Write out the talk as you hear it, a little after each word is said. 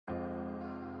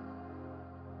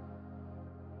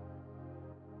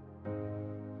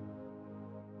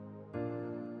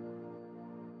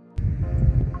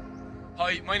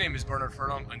Hi, my name is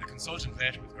Furlong. I'm the consultant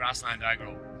vet with Grassland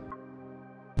Agro.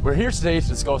 We're here today to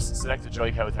discuss selective dry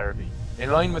cow therapy.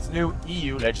 In line with new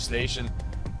EU legislation,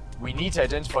 we need to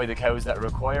identify the cows that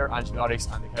require antibiotics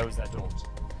and the cows that don't.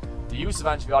 The use of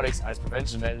antibiotics as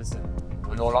preventive medicine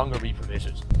will no longer be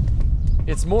permitted.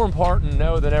 It's more important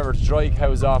now than ever to dry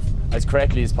cows off as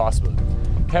correctly as possible.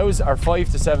 Cows are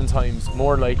 5 to 7 times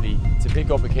more likely to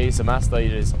pick up a case of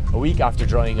mastitis a week after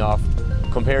drying off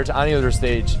compared to any other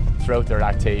stage throughout their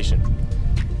lactation.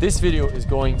 This video is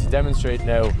going to demonstrate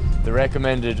now the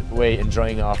recommended way in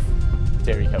drying off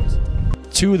dairy cows.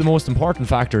 Two of the most important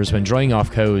factors when drying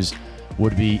off cows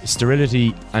would be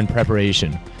sterility and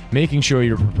preparation. Making sure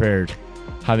you're prepared,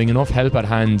 having enough help at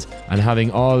hand and having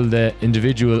all the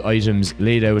individual items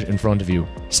laid out in front of you.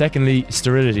 Secondly,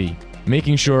 sterility.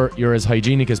 Making sure you're as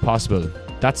hygienic as possible.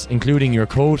 That's including your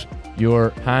coat,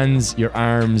 your hands, your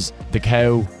arms, the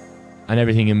cow, and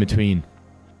everything in between.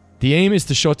 The aim is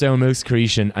to shut down milk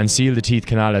secretion and seal the teat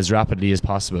canal as rapidly as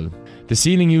possible. The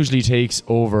sealing usually takes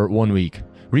over 1 week.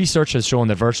 Research has shown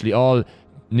that virtually all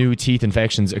new teeth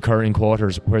infections occur in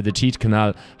quarters where the teat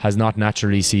canal has not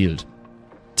naturally sealed.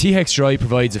 T-HEXXDRY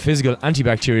provides a physical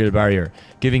antibacterial barrier,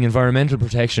 giving environmental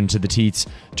protection to the teats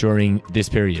during this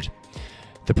period.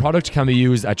 The product can be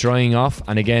used at drying off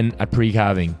and again at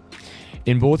pre-calving.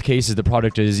 In both cases, the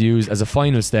product is used as a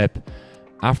final step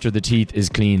after the teat is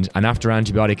cleaned and after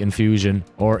antibiotic infusion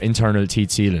or internal teat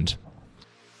sealant.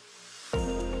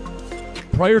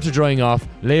 Prior to drying off,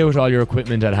 lay out all your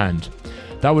equipment at hand.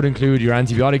 That would include your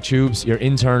antibiotic tubes, your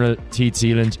internal teat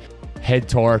sealant, head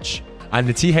torch, and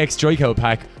the T-HEXXDRY Cow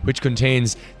Pack, which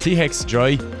contains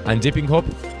T-HEXXDRY and dipping cup,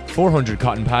 400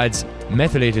 cotton pads,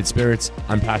 methylated spirits,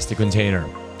 and plastic container.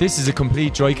 This is a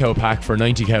complete dry cow pack for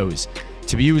 90 cows,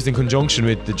 to be used in conjunction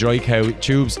with the dry cow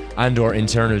tubes and/or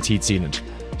internal teat sealant.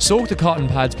 Soak the cotton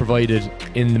pads provided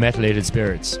in the methylated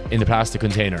spirits in the plastic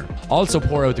container. Also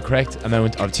pour out the correct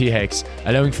amount of T-HEXX,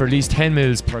 allowing for at least 10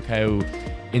 ml per cow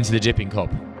into the dipping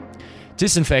cup.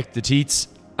 Disinfect the teats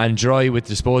and dry with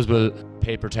disposable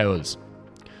paper towels.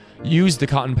 Use the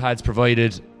cotton pads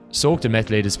provided soaked in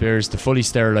methylated spirits to fully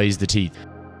sterilize the teat.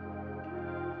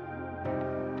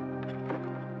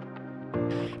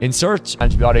 Insert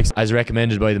antibiotics as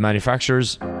recommended by the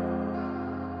manufacturers.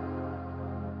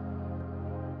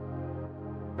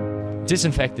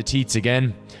 Disinfect the teats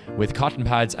again with cotton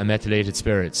pads and methylated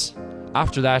spirits.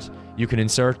 After that, you can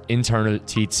insert internal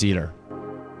teat sealer.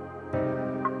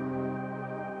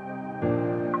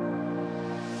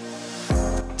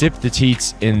 Dip the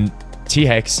teats in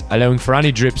T-HEXX, allowing for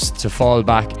any drips to fall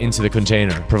back into the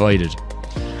container provided.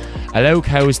 Allow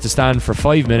cows to stand for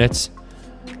 5 minutes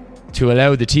to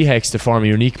allow the T-HEXX to form a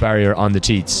unique barrier on the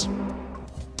teats.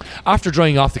 After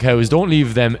drying off the cows, don't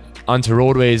leave them onto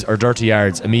roadways or dirty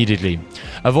yards immediately.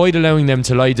 Avoid allowing them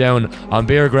to lie down on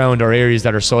bare ground or areas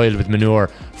that are soiled with manure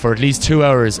for at least 2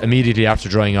 hours immediately after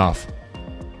drying off.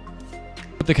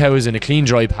 Put the cows in a clean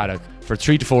dry paddock for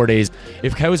 3 to 4 days.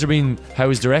 If cows are being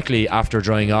housed directly after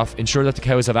drying off, ensure that the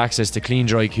cows have access to clean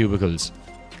dry cubicles.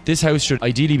 This house should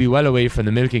ideally be well away from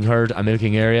the milking herd and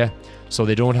milking area, so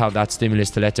they don't have that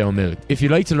stimulus to let down milk. If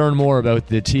you'd like to learn more about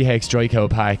the T-HEXXDRY Cow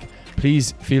Pack,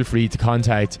 please feel free to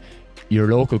contact your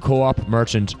local co-op,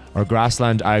 merchant or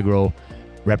Grassland Agro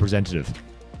representative.